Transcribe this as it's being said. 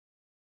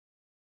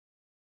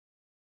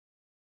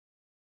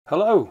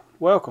Hello,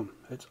 welcome.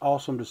 It's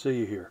awesome to see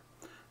you here.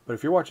 But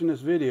if you're watching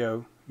this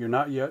video, you're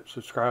not yet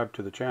subscribed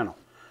to the channel.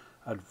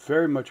 I'd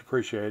very much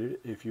appreciate it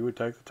if you would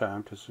take the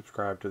time to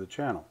subscribe to the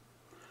channel.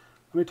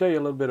 Let me tell you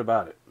a little bit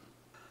about it.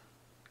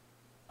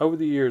 Over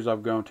the years,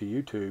 I've gone to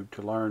YouTube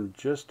to learn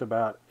just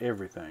about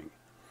everything.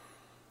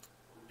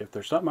 If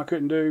there's something I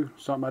couldn't do,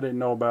 something I didn't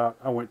know about,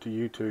 I went to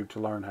YouTube to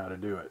learn how to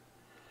do it.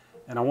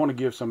 And I want to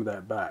give some of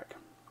that back.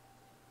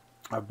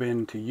 I've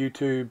been to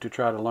YouTube to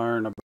try to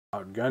learn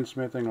about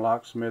gunsmithing,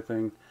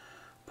 locksmithing,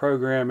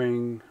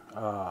 programming,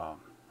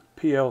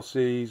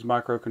 PLCs,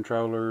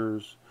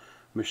 microcontrollers,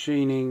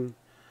 machining,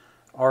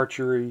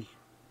 archery,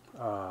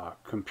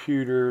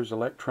 computers,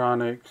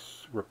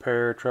 electronics,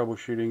 repair,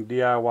 troubleshooting,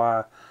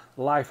 DIY,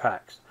 life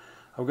hacks.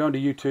 I've gone to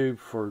YouTube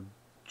for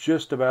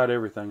just about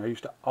everything. I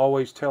used to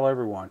always tell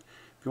everyone,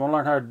 if you want to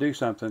learn how to do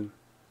something,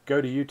 go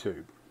to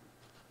YouTube.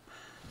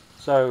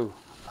 So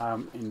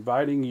I'm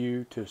inviting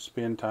you to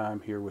spend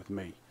time here with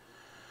me.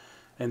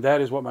 And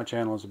that is what my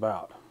channel is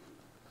about.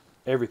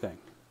 Everything.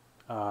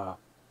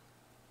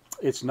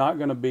 It's not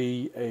going to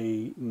be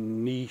a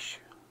niche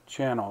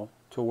channel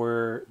to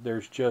where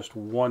there's just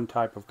one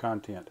type of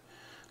content.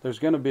 There's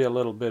going to be a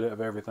little bit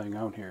of everything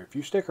on here. If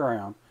you stick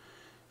around,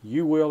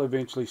 you will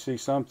eventually see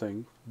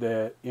something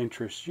that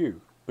interests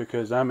you,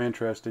 because I'm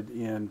interested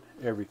in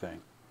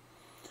everything.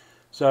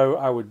 So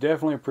I would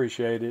definitely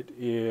appreciate it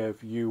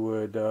if you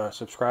would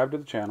subscribe to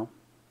the channel.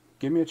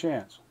 Give me a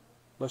chance.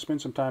 Let's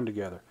spend some time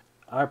together.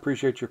 I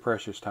appreciate your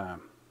precious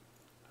time.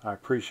 I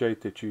appreciate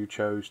that you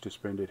chose to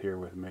spend it here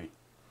with me.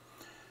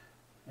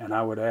 And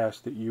I would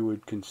ask that you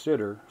would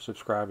consider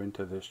subscribing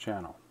to this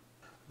channel.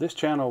 This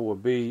channel will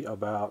be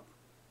about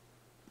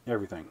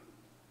everything.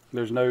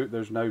 There's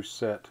no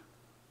set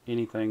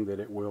anything that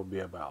it will be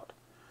about.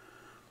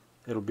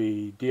 It'll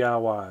be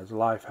DIYs,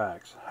 life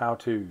hacks,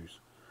 how-tos.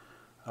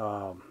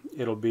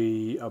 It'll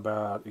be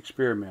about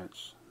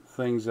experiments,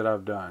 things that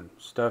I've done,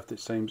 stuff that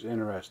seems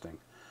interesting,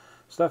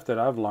 stuff that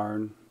I've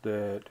learned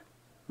that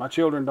my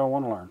children don't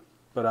want to learn,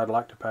 but I'd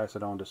like to pass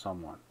it on to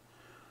someone.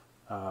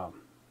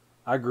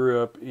 I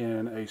grew up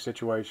in a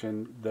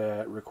situation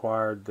that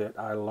required that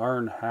I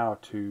learn how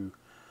to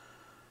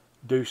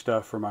do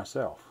stuff for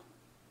myself,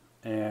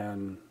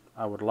 and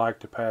I would like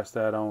to pass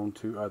that on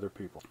to other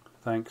people.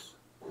 Thanks,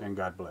 and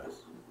God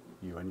bless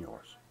you and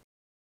yours.